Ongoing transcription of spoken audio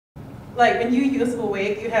like when you use a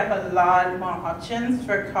wig, you have a lot more options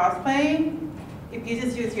for cosplay. If you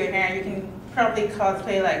just use your hair, you can probably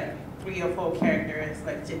cosplay like 3 or 4 characters,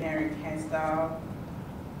 like generic hairstyle.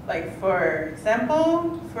 Like for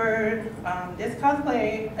example, for this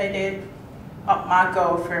cosplay, I did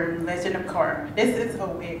Mako from Legend of Korra. This is a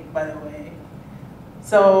wig, by the way.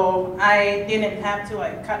 So I didn't have to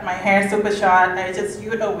like cut my hair super short. I just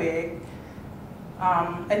used a wig.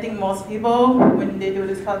 I think most people, when they do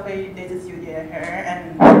this cosplay, they just use their hair,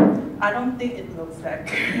 and I don't think it looks that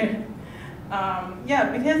good.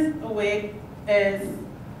 Yeah, because a wig is,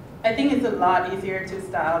 I think it's a lot easier to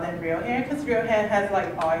style than real hair, because real hair has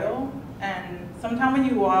like oil, and sometimes when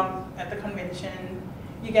you walk at the convention,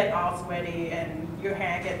 you get all sweaty and your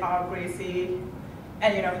hair get all greasy,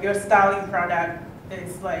 and you know your styling product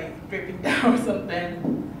is like dripping down or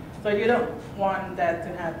something. So you don't want that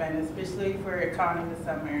to happen, especially for a con in the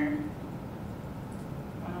summer.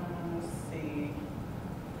 Let's see.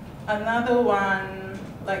 Another one,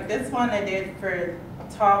 like this one I did for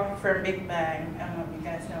Talk from Big Bang. I don't know if you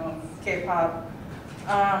guys know K-pop.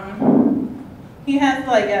 He has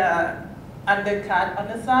like a undercut on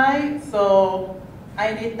the side, so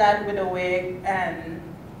I did that with a wig and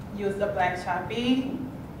used a black Sharpie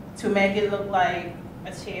to make it look like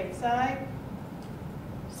a shaved side.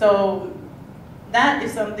 So that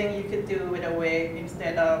is something you could do with a wig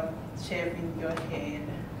instead of shaving your head.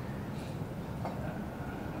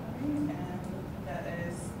 And that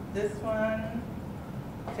is this one,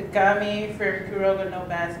 Kagami from Kuroga no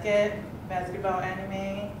Basket, basketball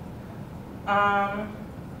anime.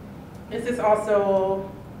 This is also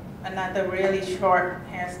another really short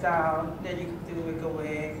hairstyle that you could do with a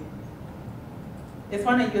wig. This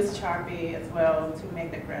one I use Sharpie as well to make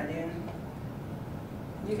the gradient.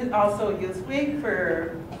 You can also use wig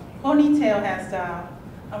for ponytail hairstyle.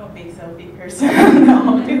 I'm a big selfie person.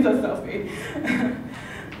 No, it's a selfie.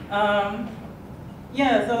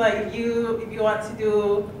 Yeah, so like if you want to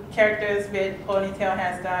do characters with ponytail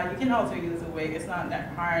hairstyle, you can also use a wig. It's not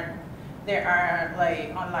that hard. There are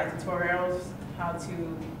like online tutorials how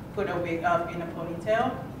to put a wig up in a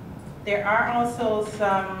ponytail. There are also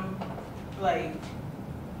some like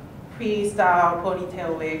pre-style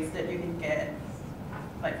ponytail wigs that you can get,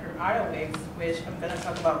 like from auto wigs, which I'm gonna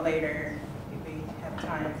talk about later if we have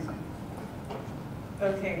time.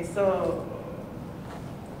 Okay, so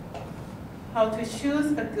how to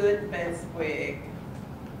choose a good best wig.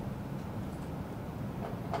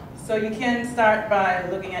 So you can start by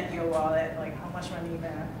looking at your wallet, like how much money you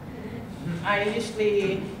have. I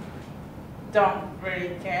usually don't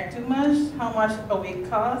really care too much how much a wig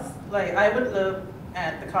costs. Like I would look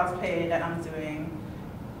at the cosplay that I'm doing.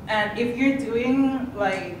 And if you're doing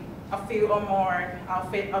like a few or more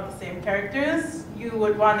outfits of the same characters, you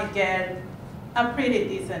would want to get a pretty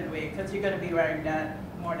decent wig because you're going to be wearing that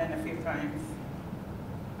more than a few times.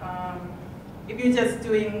 If you're just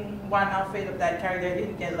doing one outfit of that character, you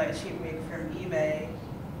can get like a cheap wig from eBay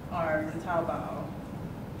or from Taobao.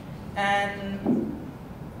 And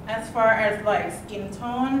as far as like skin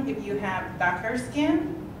tone, if you have darker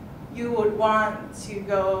skin, you would want to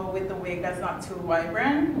go with the wig that's not too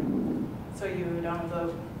vibrant, so you don't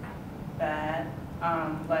look bad.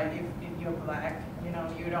 Like if you're black, you know,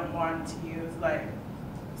 you don't want to use like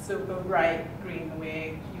super bright green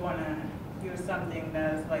wig. You want to use something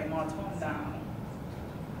that's like more toned down.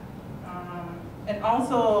 And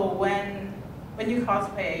also when you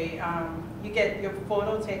cosplay, you get your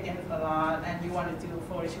photo taken a lot, and you want to do a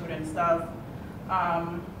photo shoot and stuff.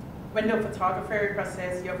 When the photographer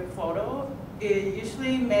processes your photo, it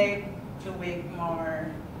usually makes the wig more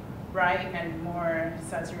bright and more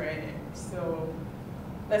saturated. So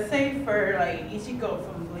let's say for like Ichigo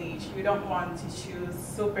from Bleach, you don't want to choose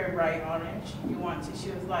super bright orange. You want to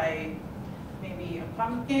choose like maybe a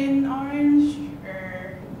pumpkin orange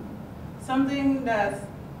or something that's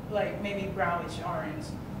like maybe brownish orange.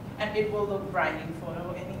 And it will look bright in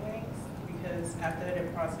photo anyways, because after the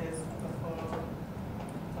process of the photo,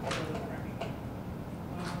 it will look bright.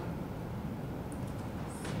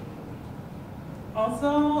 Also,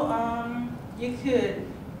 you could,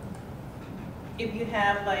 if you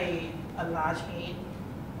have like a large head,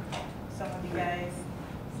 some of you guys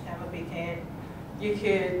have a big head, you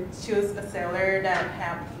could choose a seller that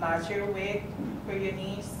have larger wig for your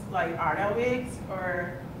needs, like Arda wigs,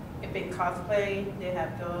 or if they cosplay, they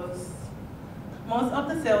have those. Most of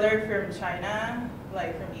the sellers from China,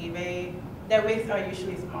 like from eBay, their wigs are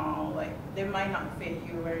usually small. Like they might not fit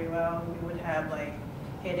you very well. You would have like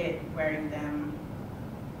headache wearing them.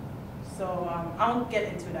 So I'll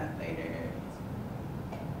get into that later.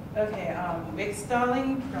 Okay, wig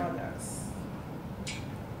styling products.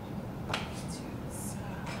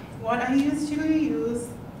 What I usually use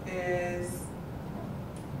is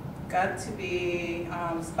got to be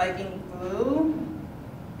spiking glue.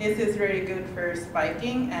 This is really good for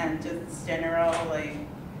spiking and just general like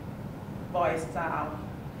boy style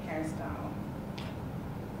hairstyle.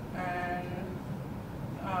 And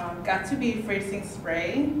got to be freezing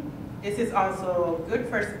spray. This is also good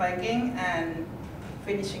for spiking and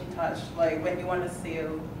finishing touch. Like when you want to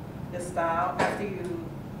seal the style, after you've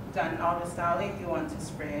done all the styling, you want to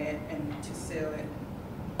spray it and to seal it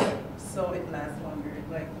so it lasts longer,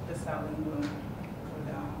 like the styling will go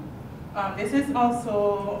down. This is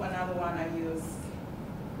also another one I use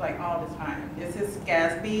like all the time. This is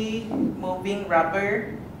Gatsby moving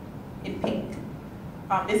rubber in pink.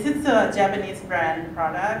 This is a Japanese brand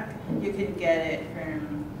product. You can get it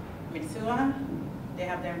from Mitsuwa. They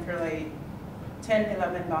have them for like $10,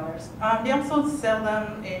 $11. They also sell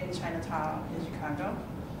them in Chinatown in Chicago.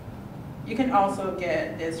 You can also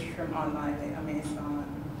get this from online, like Amazon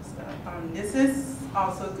stuff. This is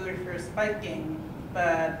also good for spiking,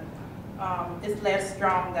 but it's less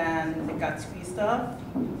strong than the Gatsby stuff.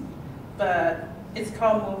 But it's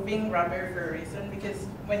called moving rubber for a reason, because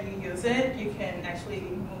when you use it, you can actually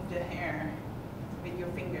move the hair with your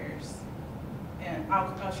fingers. And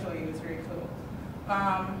I'll show you, it's very cool.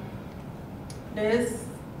 I'm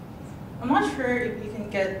not sure if you can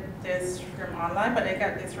get this from online, but I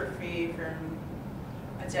got this for free from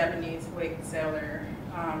a Japanese wig seller.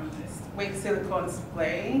 It's wig silicone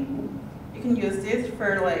spray. You can use this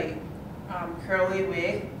for like curly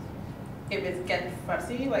wig. If it gets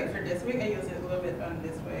fuzzy, like for this wig, I use it a little bit on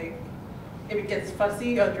this wig. If it gets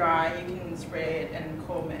fuzzy or dry, you can spray it and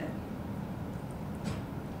comb it.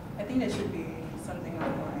 I think there should be something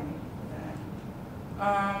online for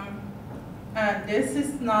that. And this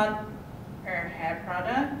is not a hair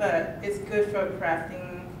product, but it's good for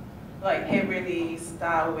crafting like heavily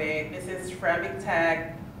style wig. This is fabric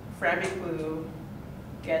tag, fabric glue.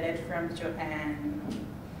 Get it from Japan.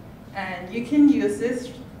 And you can use this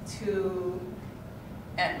to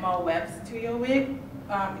add more webs to your wig.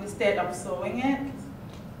 Instead of sewing it,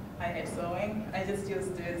 I hate sewing, I just use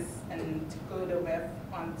this and to glue the web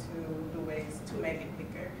onto the wigs to make it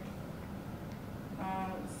bigger.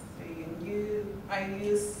 Let's see, I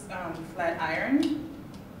use flat iron.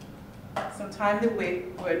 Sometimes the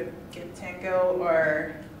wig would get tangled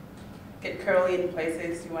or get curly in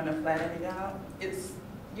places you want to flatten it out.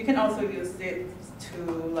 You can also use it to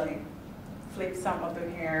like flip some of the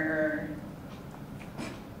hair, or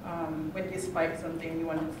when you spike something you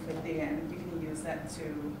want to flip the end, you can use that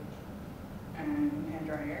too. And hair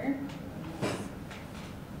dryer.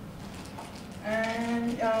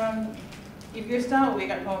 And if you style a wig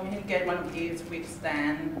at home, you can get one of these wig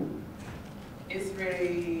stand. It's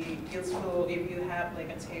really useful if you have like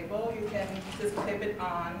a table. You can just clip it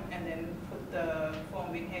on and then put the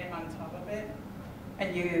foam wig head on top of it.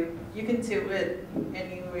 And you can tilt it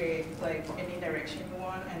any way, like any direction you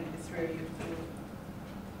want, and it's really useful.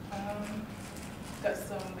 Got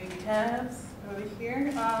some wig tabs over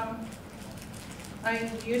here.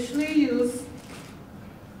 I usually use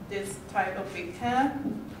this type of wig tab.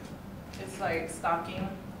 It's like stocking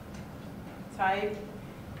type.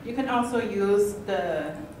 You can also use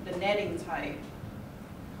the netting type,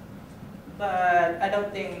 but I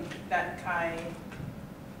don't think that kind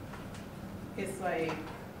is like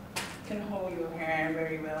can hold your hair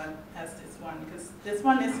very well as this one, because this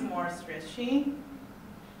one is more stretchy.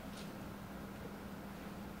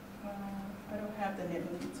 I don't have the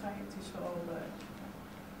netting type to show, but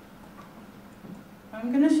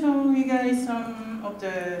I'm gonna show you guys some of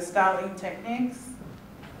the styling techniques.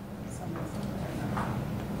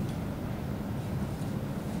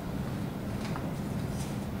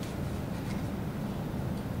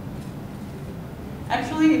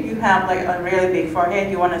 Actually, if you have like a really big forehead,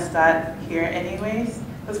 you want to start here anyways.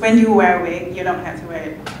 Because when you wear a wig, you don't have to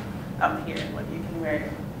wear it up here, but you can wear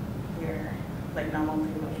it here like normal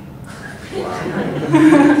people. Wow.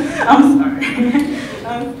 I'm sorry.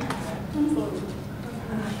 I'm sorry.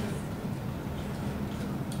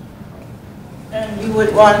 And you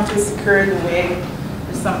would want to secure the wig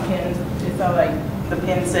with some pins. These are like the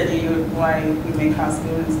pins that you use while you make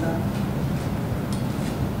costumes and stuff.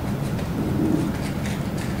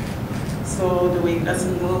 So the wig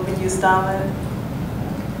doesn't move when you style it.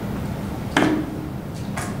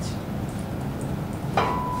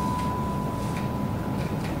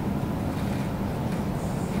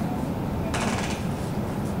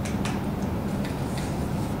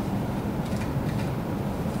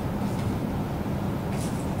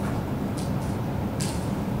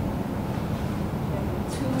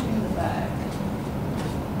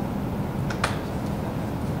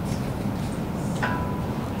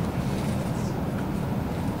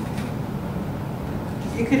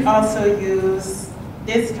 You could also use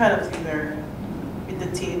this kind of scissor with the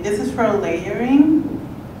teeth. This is for layering.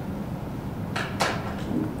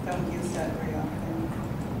 Don't use that very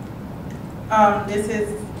often. This is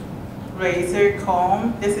razor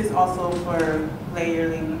comb. This is also for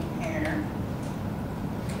layering hair.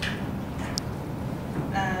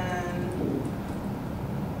 And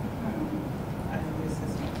I don't use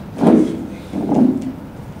this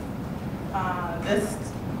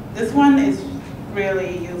one. This one is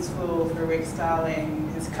really useful for wig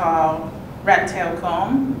styling. It's called rat tail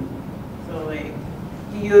comb. So like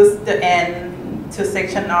you use the end to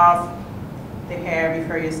section off the hair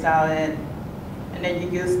before you style it, and then you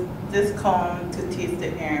use this comb to tease the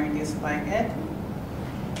hair when you spike it.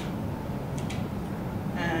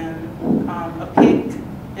 And a pick.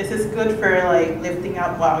 This is good for like lifting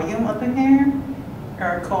out volume of the hair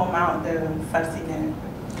or comb out the fussiness.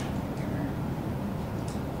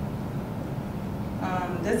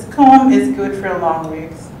 This comb is good for long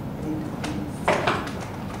wigs.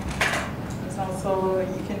 It's also,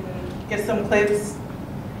 you can get some clips.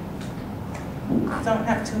 Don't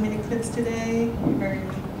have too many clips today. Or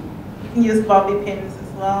you can use bobby pins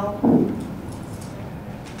as well.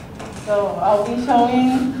 So I'll be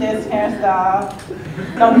showing this hairstyle.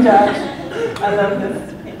 Don't judge. I love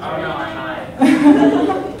this picture. Oh no, I'm not.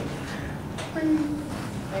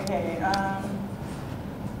 Okay.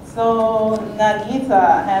 So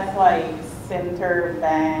Nagisa has like center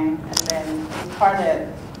bang, and then it's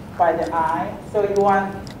parted by the eye. So you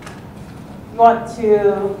want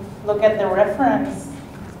to look at the reference,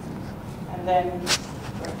 and then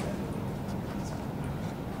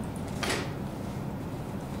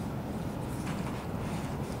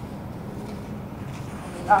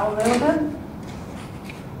out a little bit.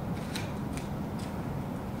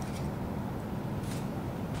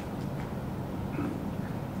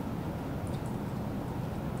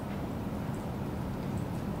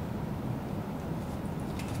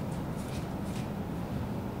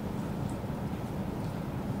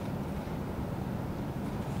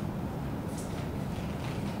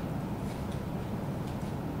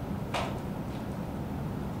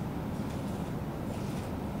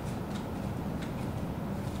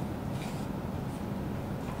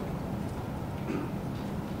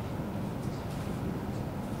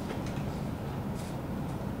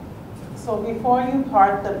 So before you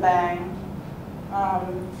part the bang,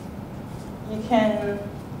 you can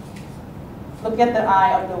look at the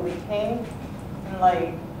eye of the wig head, and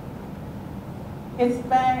like his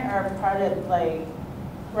bang are parted like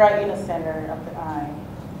right in the center of the eye.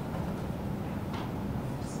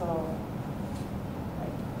 So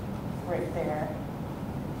like right there.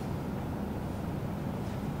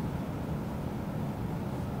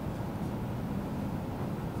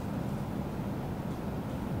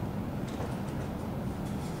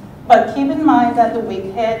 But keep in mind that the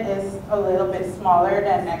wig head is a little bit smaller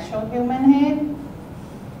than actual human head.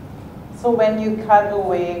 So when you cut a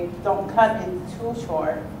wig, don't cut it too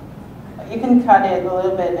short. You can cut it a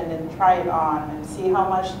little bit and then try it on and see how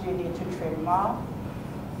much you need to trim off.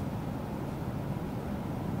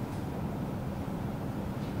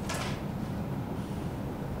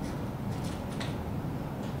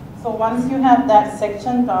 So once you have that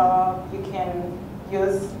sectioned off, you can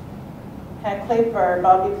use hair clip or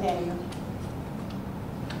bobby pin.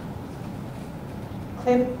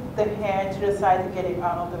 Clip the hair to the side to get it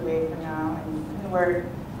out of the way for now, and you can work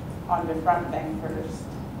on the front bang first.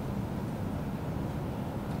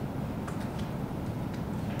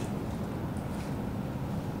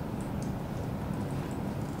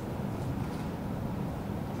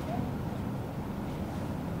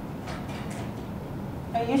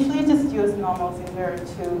 I usually just use normal scissor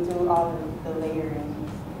to do all the layering.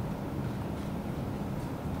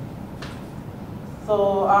 So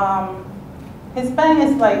his bang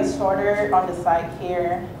is like shorter on the side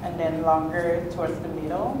here and then longer towards the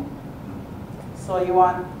middle. So you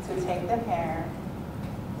want to take the hair,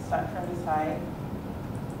 start from the side,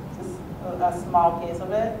 just a small piece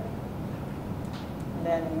of it, and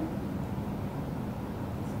then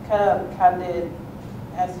kind of cut it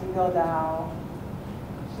as you go down.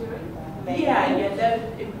 Yeah, that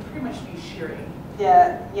it would pretty much be shearing.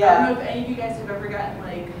 Yeah. I don't know if any of you guys have ever gotten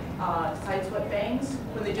like side swept bangs,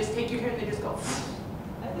 when they just take your hair and they just go.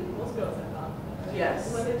 I think most girls have done.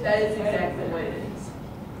 Yes, that is exactly what it is.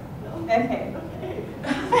 Okay.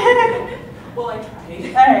 Well, I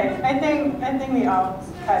tried. All right. I think we all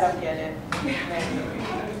kind of get it.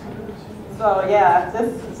 So yeah,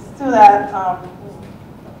 just do that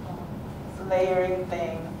layering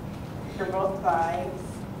thing for both sides.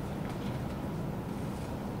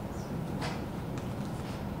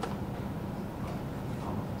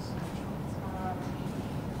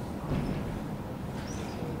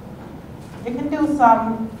 You can do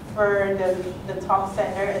some for the top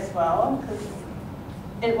center as well, because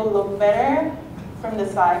it will look better from the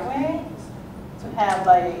sideways to have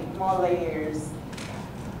like more layers.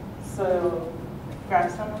 So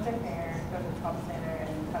grab some of the hair from the top center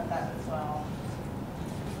and cut that as well.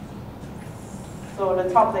 So the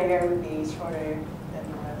top layer would be shorter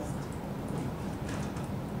than the rest.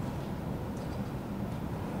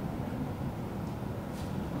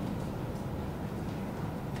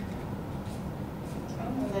 Okay,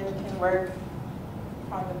 and then you can work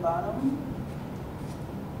on the bottom.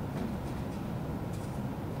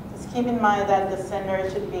 Just keep in mind that the center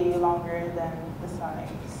should be longer than the sides.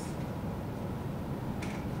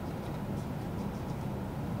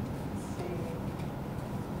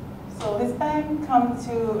 So his bang comes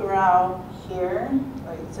to around here,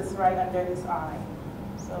 like just right under his eye.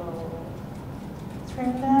 So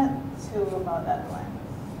trim that to about that length.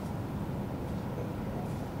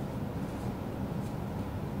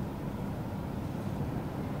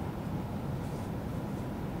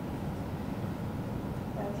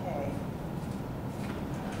 Okay.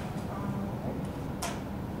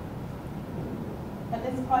 At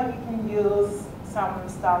this point, you can use some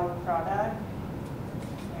styling product.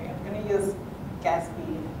 I'm going to use gas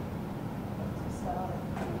bead.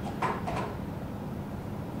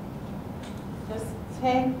 Just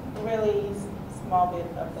take really small bit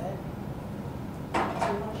of it.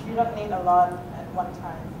 You don't need a lot at one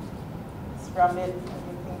time. Just rub it with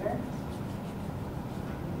your finger.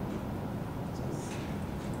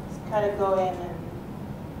 Just kind of go in and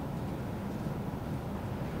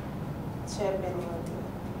chip it a little bit.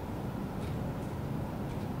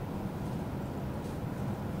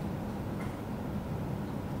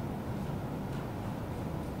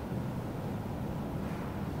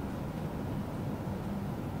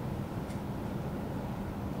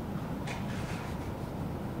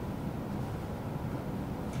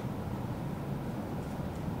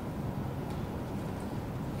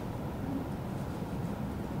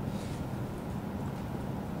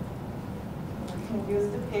 Use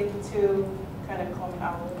the pig to kind of comb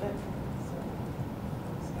out a little bit, so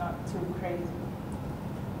it's not too crazy.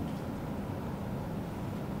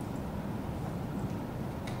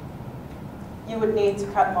 You would need to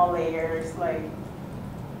cut more layers, like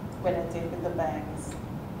when I did with the bangs,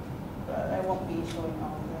 but I won't be showing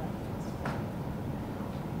all of that.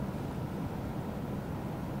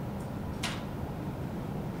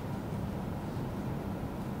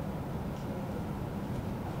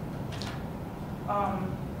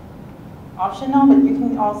 Optional, but you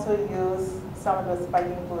can also use some of the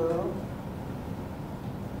spiking glue.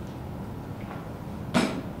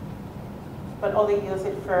 But only use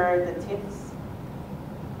it for the tips.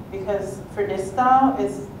 Because for this style,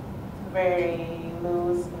 it's very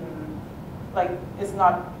loose and like it's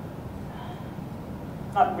not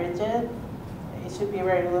rigid. It should be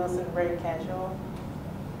very loose and very casual.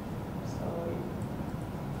 So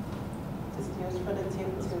just use for the tip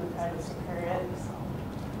to kind of secure it.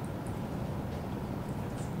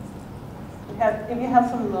 If you have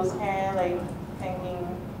some loose hair like hanging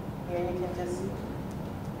here, you can just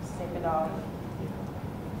snip it off.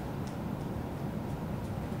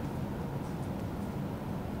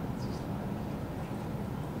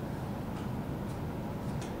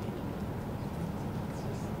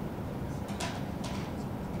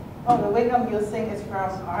 Oh, the wig I'm using is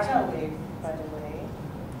from Arda Wig, by the way,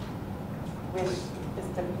 which is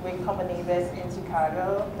the wig company based in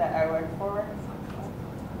Chicago that I work for.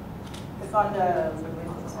 It's on the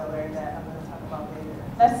release seller that I'm going to talk about later.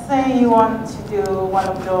 Let's say you want to do one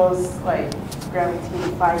of those like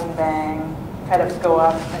gravity-defying bang, kind of go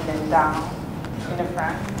up and then down in the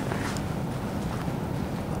front.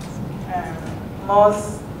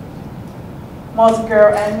 Most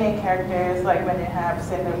girl anime characters, like when they have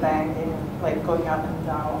center bang, they like going up and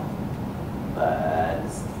down. But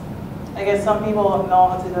I guess some people don't know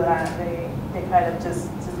how to do that. They kind of just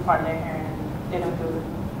part their hair and they don't do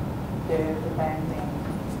the bang thing.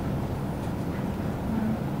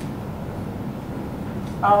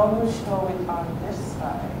 I'll show it on this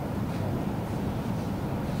side.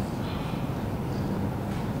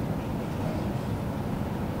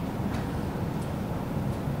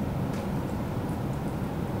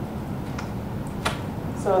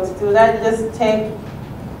 So to do that, just take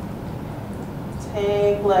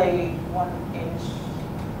like 1 inch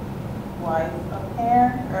wide of hair,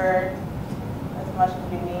 or as much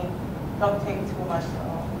as you need. Don't take too much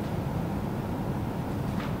though.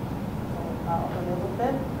 Pull it out a little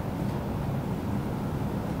bit.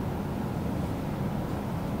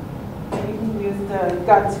 And you can use the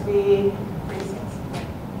Gatsby bracing.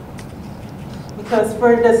 You because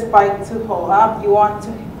for the spike to hold up, you want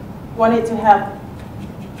it to have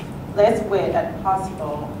less weight as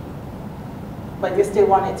possible, but you still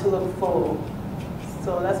want it to look full.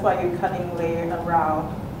 So that's why you're cutting layer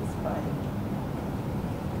around the spike.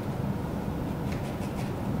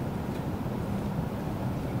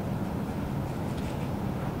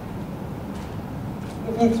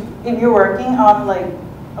 If you're working on like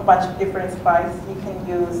a bunch of different spikes, you can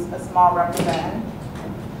use a small rubber band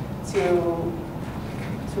to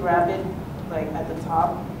wrap it like at the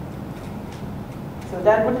top. So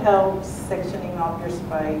that would help sectioning off your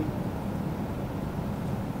spike.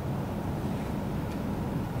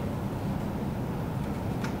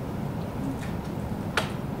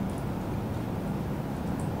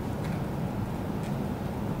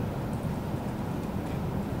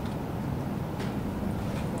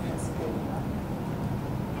 That's good enough.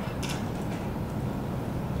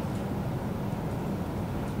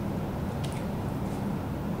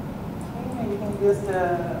 Okay, you can use the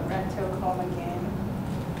red tail comb again.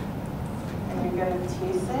 And you're going to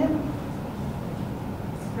tease it.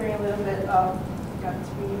 Spray a little bit of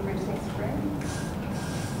gut-free greasing spray.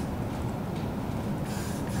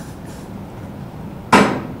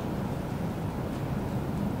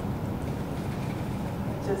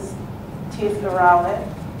 Just tease around it.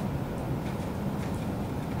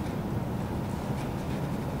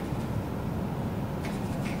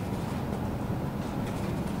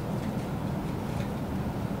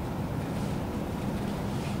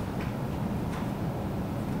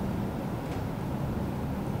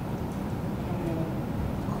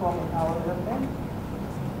 Comb it out a little bit.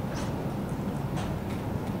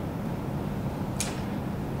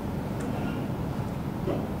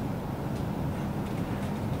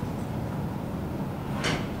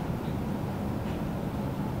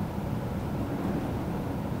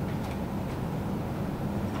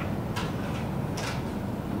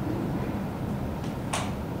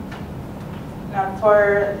 Now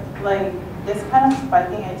for like this kind of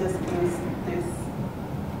spiking, I just use this.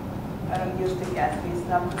 I don't use the Gatsby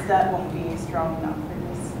stuff because that won't be strong enough for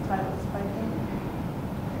this type of spiking.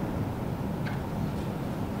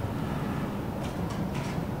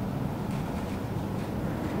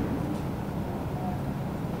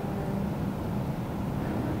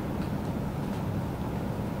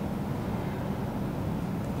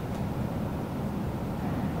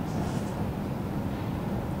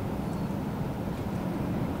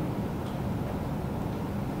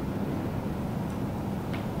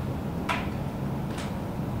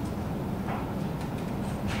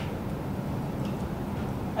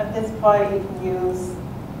 At this point, you can use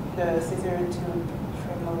the scissor to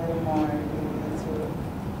trim a little more if you need to.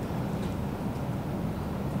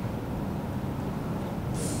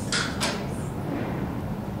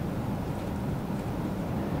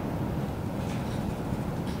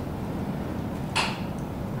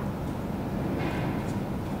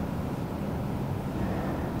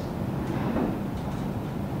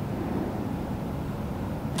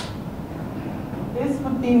 This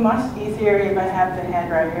would be much easier if I have the hand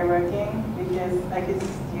dryer working because I could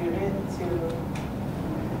just use it to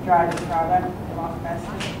dry the product a lot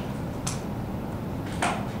faster.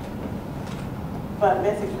 But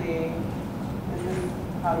basically, this is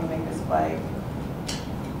how you make a spike.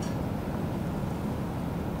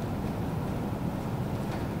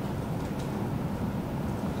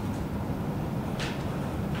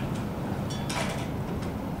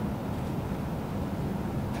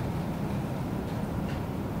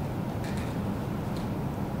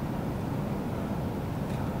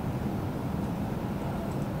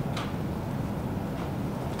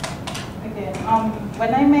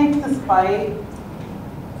 When I make the spike,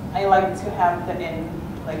 I like to have the end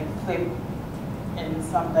like flip in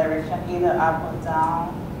some direction, either up or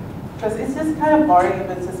down, because it's just kind of boring if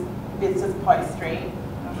it's just quite straight.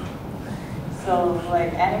 So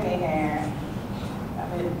like anime hair,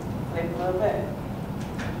 have it flip a little bit.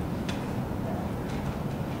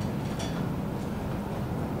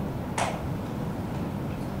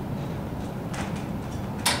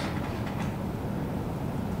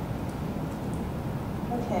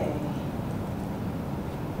 Okay.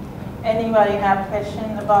 Anybody have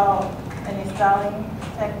questions about any styling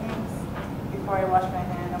techniques before I wash my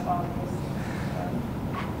hand about this?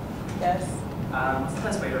 Yes? What's the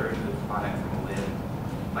best way to remove product from a lid?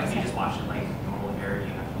 Like, do you just wash it like normal hair, or do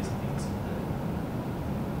you have to do something with it?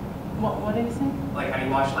 What did you say? Like, how do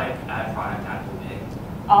you wash like a product out of the wig?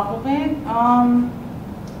 Off of it?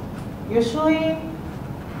 Usually,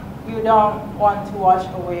 you don't want to wash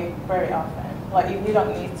a wig very often. Like if you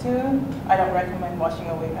don't need to, I don't recommend washing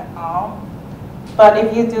a wig at all. But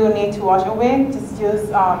if you do need to wash a wig, just use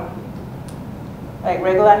like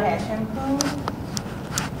regular hair shampoo.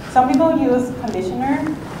 Some people use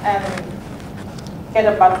conditioner and get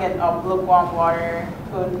a bucket of lukewarm water,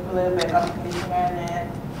 put a little bit of conditioner in it,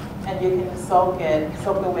 and you can soak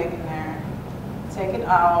the wig in there. Take it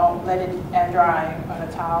out, let it air dry on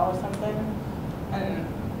a towel or something, and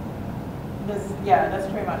that's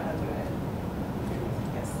pretty much how to do it.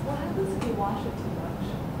 Yes. What happens if you wash it too much?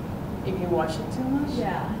 If you wash it too much?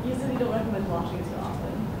 Yeah, you said you don't recommend washing it too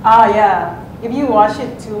often. Yeah. If you wash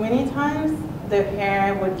it too many times, the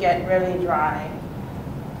hair would get really dry,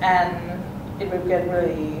 and it would get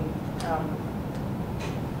really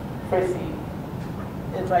frizzy.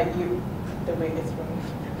 It's like the wig is ruined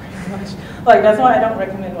pretty much. Like that's why I don't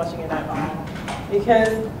recommend washing it at all.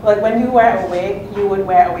 Because like when you wear a wig, you would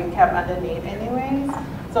wear a wig cap underneath anyways.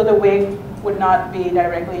 So the wig would not be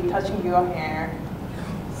directly touching your hair.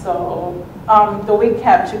 So the wig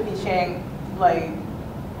cap should be changed like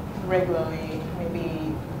regularly,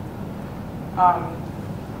 maybe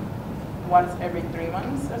once every 3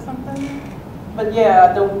 months or something. But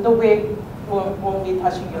yeah, the wig won't be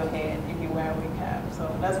touching your head if you wear a wig cap.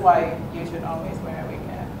 So that's why you should always wear a wig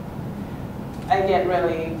cap. I get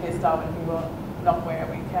really pissed off when people don't wear a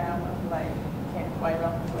wig cap. I'm like, can't why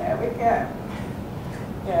don't wear a wig cap?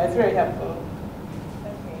 Yeah, it's very helpful.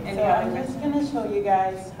 Okay, so I'm just gonna show you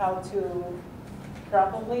guys how to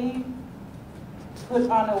properly put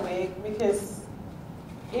on a wig, because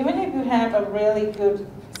even if you have a really good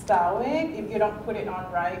style wig, if you don't put it on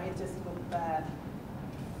right, it just looks bad.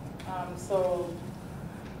 So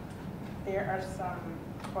there are some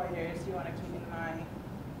pointers you want to keep in mind.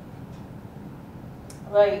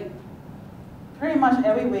 Like pretty much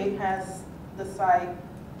every wig has the side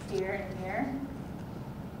here and here.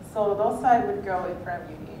 So those sides would go in front of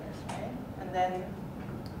your ears, right? And then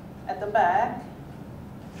at the back,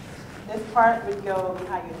 this part would go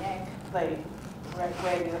behind your neck, like right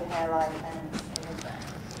where your hairline ends in your back.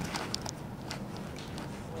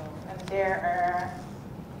 So, and there are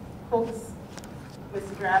hooks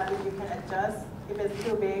with strap that you can adjust. If it's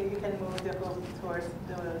too big, you can move the hook towards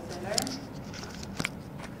the center.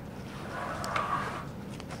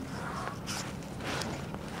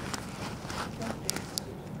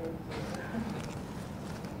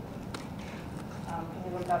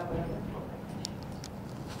 Can you look up whatever?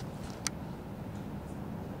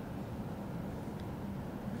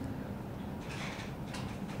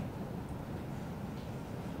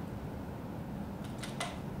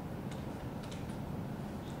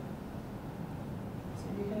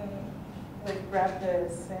 Grab the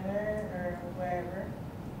center or wherever,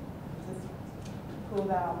 just pull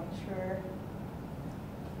out, make sure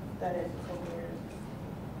that it's clear.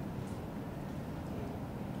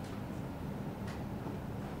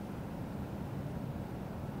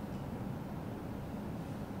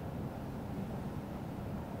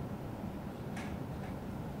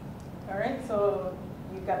 All right, so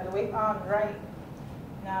you got the wig on, right?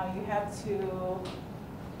 Now you have to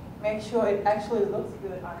make sure it actually looks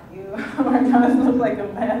good on you, or it does look like a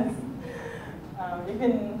mess. You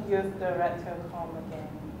can use the red tail comb again.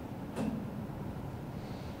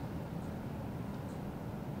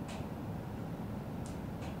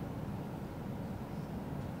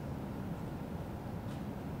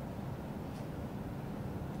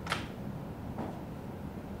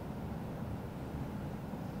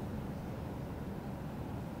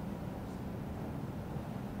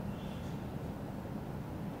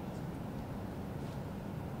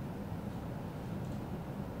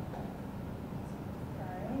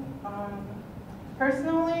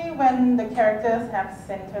 Personally, when the characters have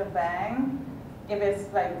center bang, if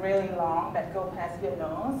it's like really long that go past your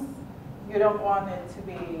nose, you don't want it to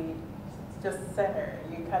be just center.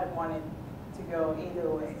 You kind of want it to go either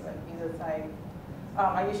way, like either side.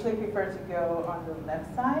 I usually prefer to go on the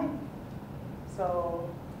left side, so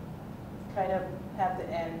kind of have the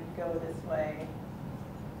end go this way.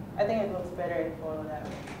 I think it looks better in photo that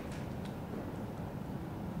way.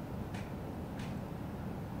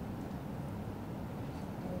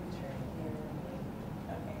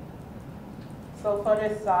 So for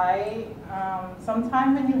the side,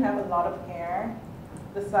 sometimes when you have a lot of hair,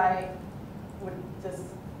 the side would just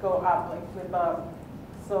go up, like flip up.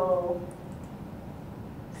 So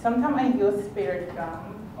sometimes I use spirit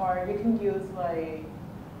gum, or you can use like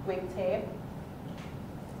wig tape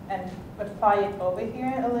and apply it over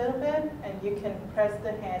here a little bit, and you can press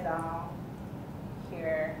the hair down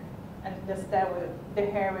here, and just that way the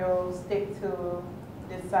hair will stick to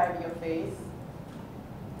this side of your face.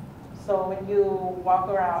 So when you walk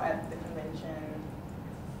around at the convention,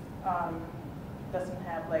 doesn't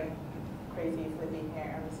have like crazy flippy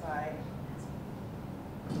hair on the side.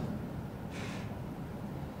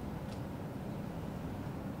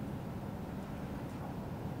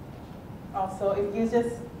 Also, if you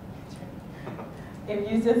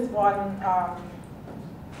just want a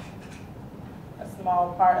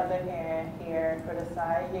small part of the hair here for the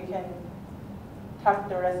side, you can tuck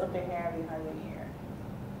the rest of the hair behind your ear.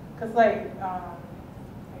 Cause like I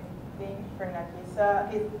think for Nakisa,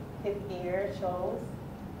 his ear shows,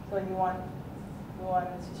 so you want to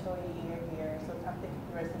show your ear here, so tuck the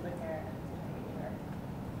rest of the hair into the ear.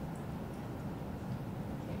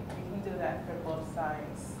 Okay, you can do that for both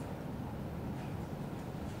sides.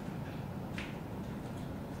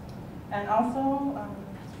 And also,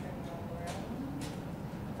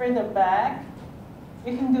 for the back,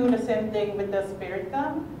 you can do the same thing with the spirit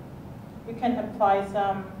gum. You can apply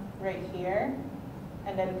some right here,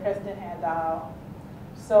 and then press the hand down.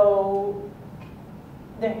 So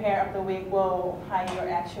the hair of the wig will hide your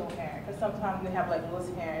actual hair. Because sometimes you have like loose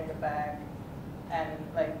hair in the back, and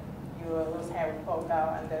like your loose hair will poke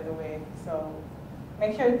out under the wig. So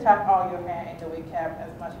make sure you tuck all your hair in the wig cap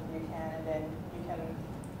as much as you can, and then you can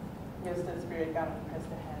use the spirit gum and press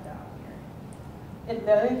the hand down here. It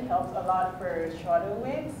really helps a lot for shorter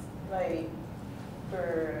wigs, like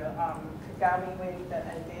for Kagami wig that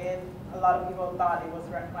I did. A lot of people thought it was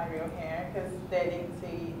my real hair because they didn't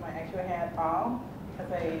see my actual hair at all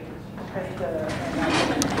because I pressed the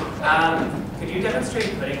hand down. Could you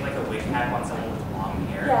demonstrate putting like a wig cap on someone with long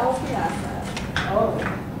hair? Yeah, I was gonna ask that. Oh.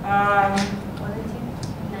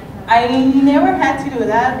 I never had to do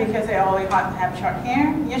that because I always want to have short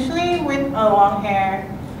hair. Usually with a long hair,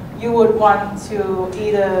 you would want to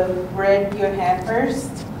either braid your hair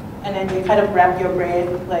first, and then you kind of wrap your braid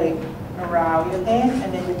like around your head,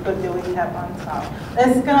 and then you put the wig cap on top.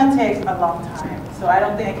 It's gonna take a long time, so I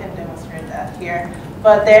don't think I can demonstrate that here.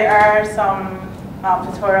 But there are some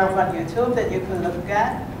tutorials on YouTube that you could look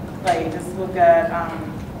at. Like just look at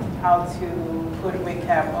how to put a wig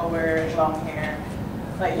cap over long hair.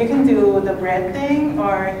 Like you can do the braid thing,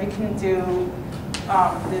 or you can do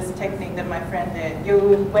this technique that my friend did.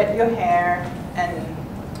 You wet your hair, and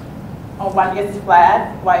when it's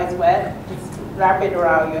flat, while it's wet, just wrap it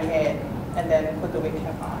around your head, and then put the wig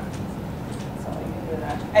cap on. So you can do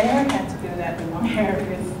that. I never had to do that with long hair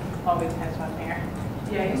because I always had short hair.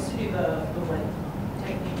 Yeah, I used to do the wet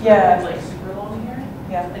technique. Yeah. With, like super long hair.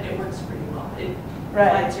 Yeah. And it works pretty well. It Right.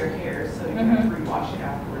 flattens your hair, so you have to rewash it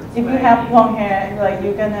afterwards. If you have long hair, like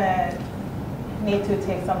you're gonna need to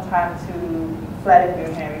take some time to flatten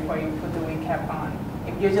your hair before you put the wig cap on.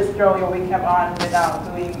 If you just throw your wig cap on without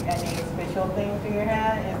doing any special thing to your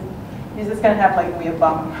hair, you're just gonna have like a weird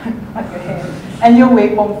bump on your head. And your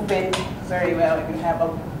wig won't fit very well if you have a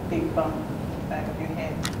big bump on the back of your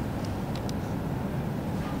head.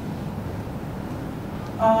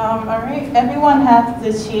 All right, everyone has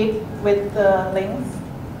the sheet with the links.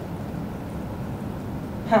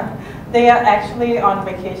 They are actually on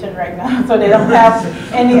vacation right now, so they don't have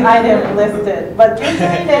any item listed. But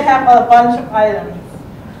usually they have a bunch of items.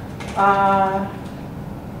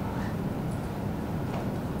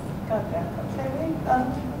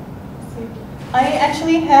 I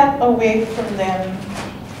actually have a wig from them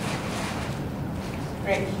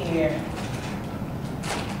right here.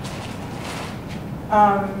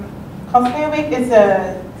 Cosplay wig is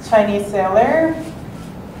a Chinese seller.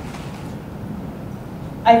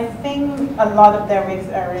 I think a lot of their wigs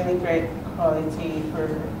are really great quality for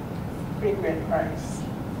pretty great price.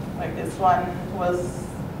 Like this one was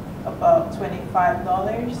about $25, like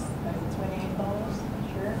 $28, not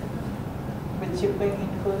sure. With shipping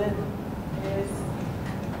included. Is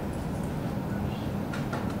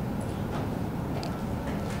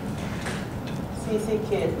CC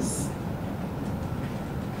Kids.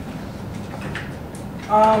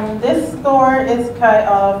 This store is kind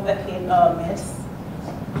of a hit or miss.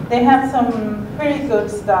 They have some pretty good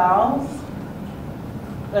styles,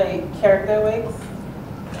 like character wigs.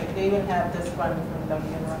 Like they even have this one from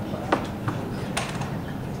Dunkin' Donuts.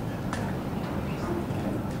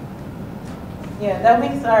 Yeah, that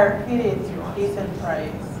wigs are pretty decent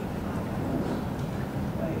price.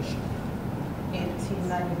 Like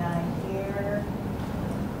 $18.99 here.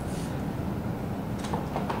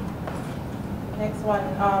 Next one,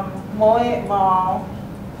 Moe Mall.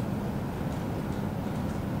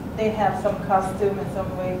 They have some costume and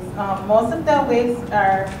some wigs. Most of the wigs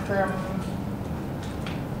are from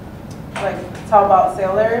like Taobao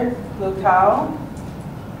seller, Blue Cow.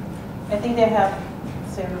 I think they have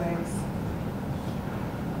same wigs.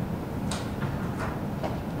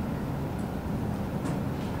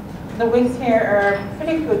 The wigs here are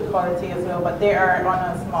pretty good quality as well, but they are on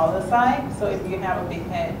a smaller side. So if you have a big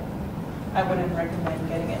head, I wouldn't recommend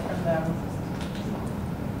getting it from them.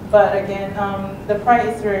 But again, the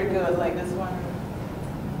price is very good. Like this one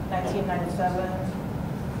 $19.97,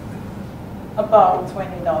 about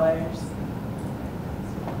 $20.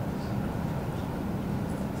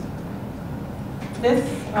 This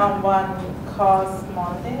one costs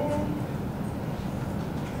Monday.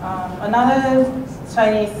 Another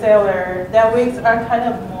Chinese seller, their wigs are kind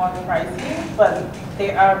of more pricey, but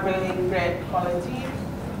they are really great quality.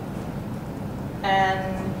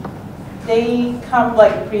 And they come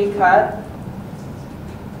like pre-cut.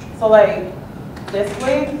 So like this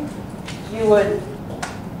wig, you would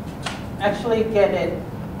actually get it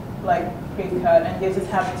like pre-cut and you just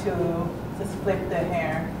have to just flip the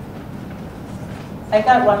hair. I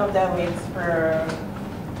got one of their wigs for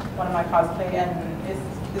one of my cosplay and it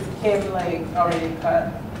came like already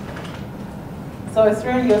cut. So it's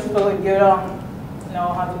really useful if you don't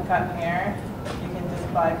know how to cut hair. You can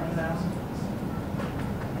just buy from them.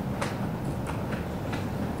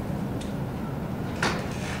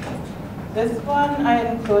 This one I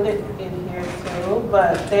included in here too,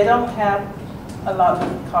 but they don't have a lot of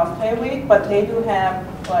cosplay wigs, but they do have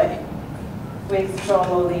like wigs for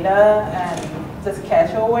Lolita and just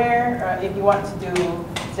casual wear, or if you want to do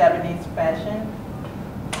Japanese fashion.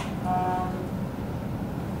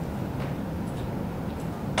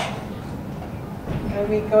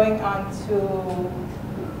 We're going on to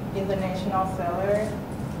international seller.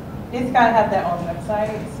 These guys have their own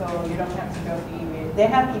website, so you don't have to go to eBay. They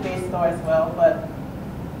have eBay store as well, but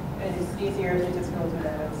it's easier to just go to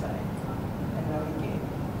their website and navigate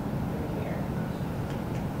here.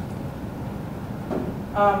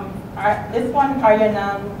 This one,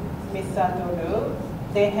 Aryanam Misatoru,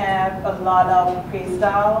 they have a lot of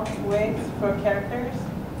pre-style wigs for characters.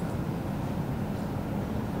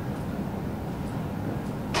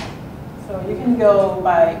 So you can go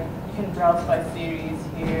by, you can browse by series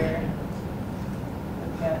here.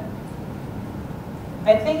 Look at,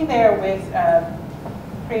 I think their wigs are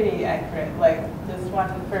pretty accurate. Like this one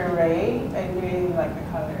for Ray, I really like the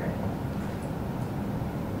color.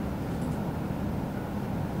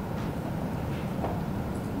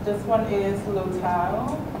 This one is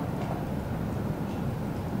Lutao.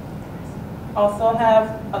 Also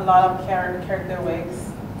have a lot of character wigs.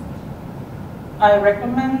 I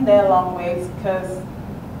recommend their long wigs because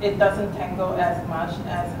it doesn't tangle as much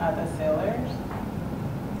as other sellers.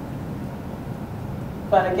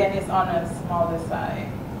 But again, it's on a smaller side.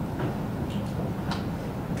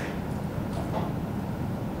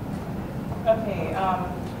 Okay,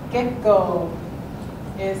 Gecko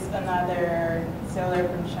is another seller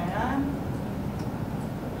from China.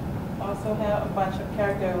 Also have a bunch of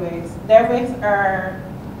character wigs. Their wigs are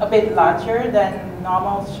a bit larger than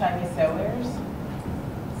normal Chinese sellers.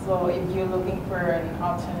 So if you're looking for an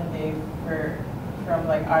alternative from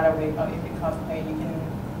like other wig or if you cosplay, you can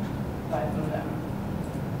buy from them.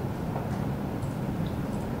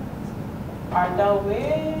 Ardell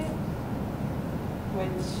Wig,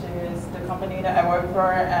 which is the company that I work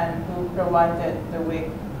for and who provided the wig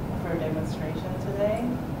for demonstration today.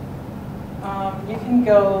 You can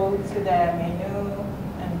go to their menu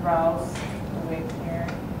and browse the wig here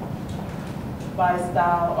by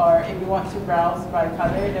style, or if you want to browse by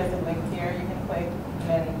color, there's a link here. You can click and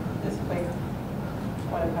then just click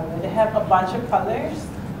what color. They have a bunch of colors.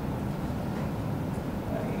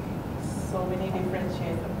 So many different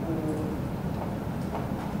shades of blue.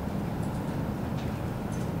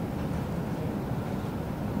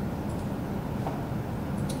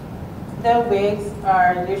 The wigs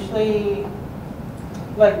are usually,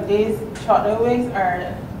 like these shorter wigs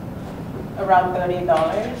are around $30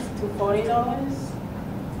 to $40.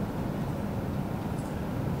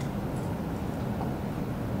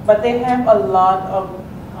 But they have a lot of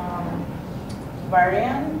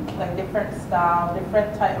variant, like different style,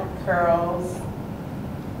 different type of curls,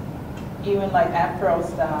 even like afro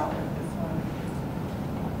style like this one.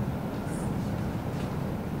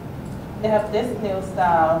 They have this new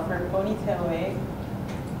style for ponytail wig,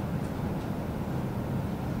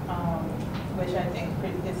 which I think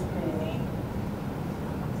is pretty neat.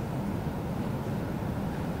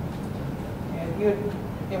 Yeah,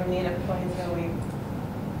 you would need a ponytail wig.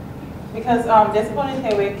 Because this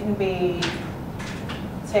ponytail wig can be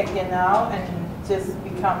taken out and just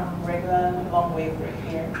become regular long wig right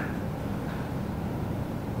here.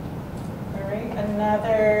 Alright,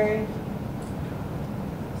 another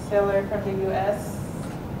seller from the US,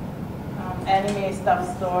 anime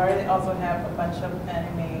stuff store. They also have a bunch of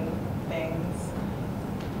anime things.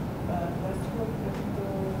 But let's look at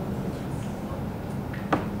those.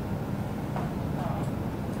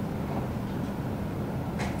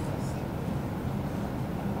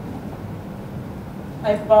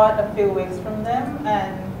 I bought a few wigs from them,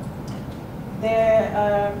 and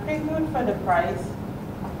pretty good for the price.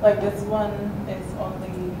 Like this one is only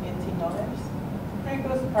 $18. Pretty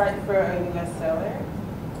good price for a US seller.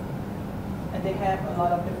 And they have a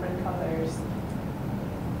lot of different colors.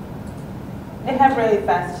 They have really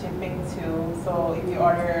fast shipping too, so if you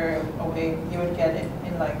order a wig, you would get it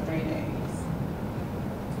in like 3 days.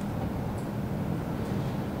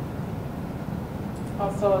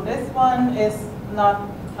 Also, this one is not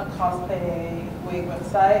a cosplay wig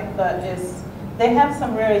website, but they have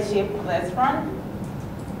some really cheap lace front.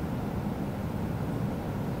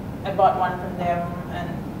 I bought one from them, and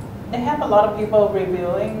they have a lot of people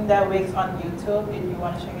reviewing their wigs on YouTube. If you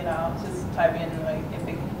want to check it out, just type in like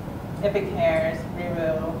epic hairs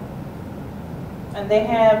review. And they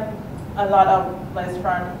have a lot of lace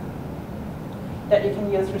front that you can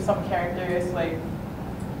use for some characters, like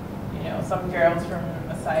some girls from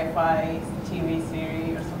a sci-fi TV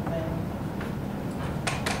series or something.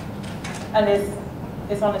 And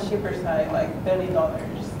it's on the cheaper side, like $30.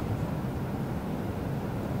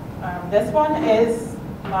 This one is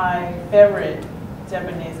my favorite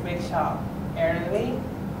Japanese wig shop, Airly.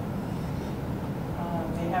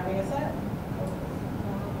 They having a set.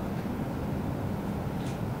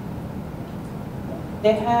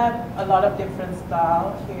 They have a lot of different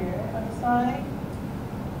styles here on the side.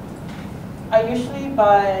 I usually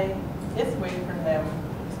buy this wig from them.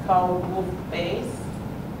 It's called Wolf Base.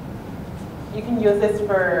 You can use this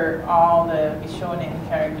for all the Bishonen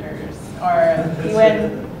characters, or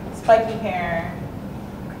even spiky hair.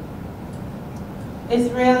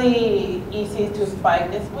 It's really easy to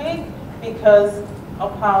spike this wig because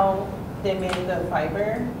of how they made the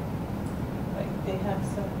fiber. Like they have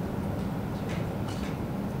some.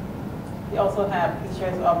 They also have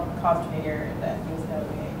pictures of cosplayers that use that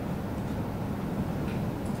wig.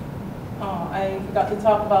 Oh, I forgot to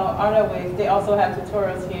talk about other wigs. They also have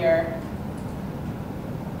tutorials here.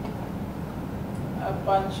 A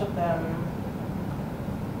bunch of them.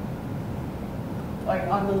 Like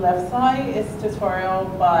on the left side is tutorial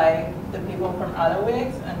by the people from other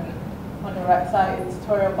wigs, and on the right side is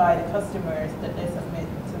tutorial by the customers that they submit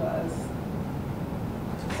to us.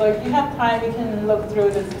 So if you have time, you can look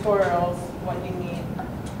through the tutorials, what you need.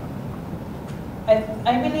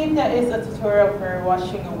 I believe there is a tutorial for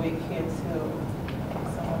washing a wig here too. If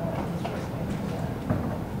someone is interested in that.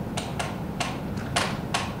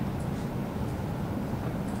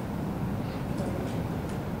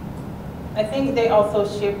 I think they also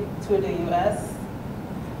ship to the US.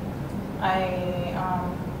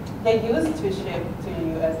 They used to ship to the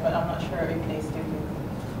US, but I'm not sure if they still do.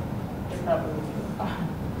 They probably do.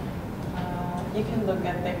 You can look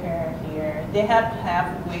at the hair here. They have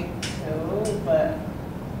half wig too, but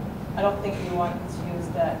I don't think you want to use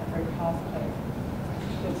that for cosplay.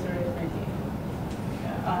 It's really pretty.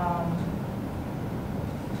 Yeah.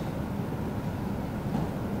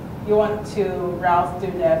 You want to browse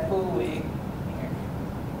through their full wig here.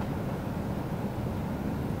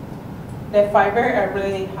 The fiber are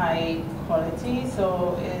really high quality,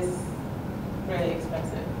 so it's really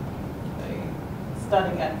expensive. Like,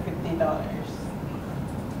 starting at $50.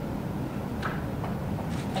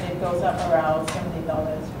 And it goes up around $70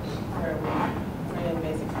 per wig, really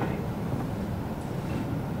basic wig.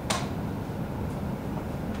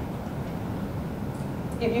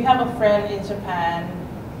 If you have a friend in Japan,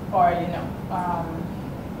 or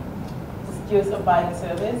just use a buying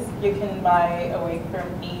service, you can buy a wig from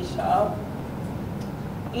eShop.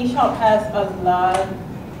 eShop has a lot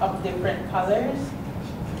of different colors.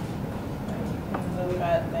 You can look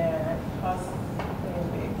at their cosplay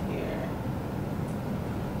wig here.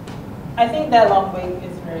 I think that long wig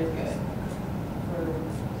is very good.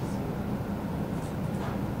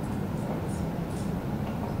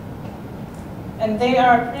 And they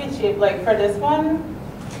are pretty cheap. Like for this one,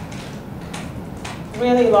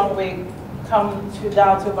 really long wig come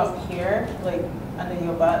down to about here, like under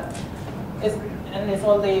your butt. And it's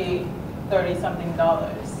only $30-something.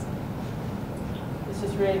 It's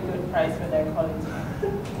just really good price for their quality.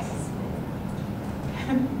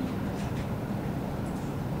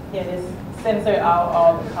 Yeah, just censor out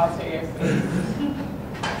all the cosplayer face.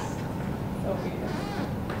 So weird.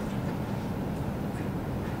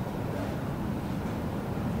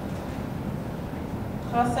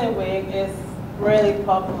 Cosplay wig is really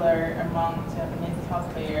popular among Japanese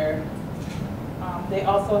cosplayers. They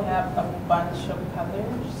also have a bunch of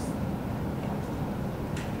colors.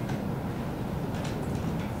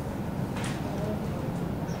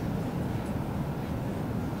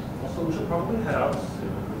 Also, we should probably head out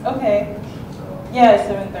soon. Okay. So. Yeah, it's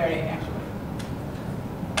 7:30 actually.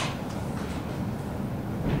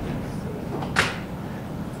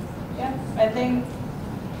 Yeah, I think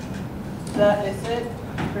That is it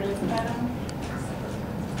for this item.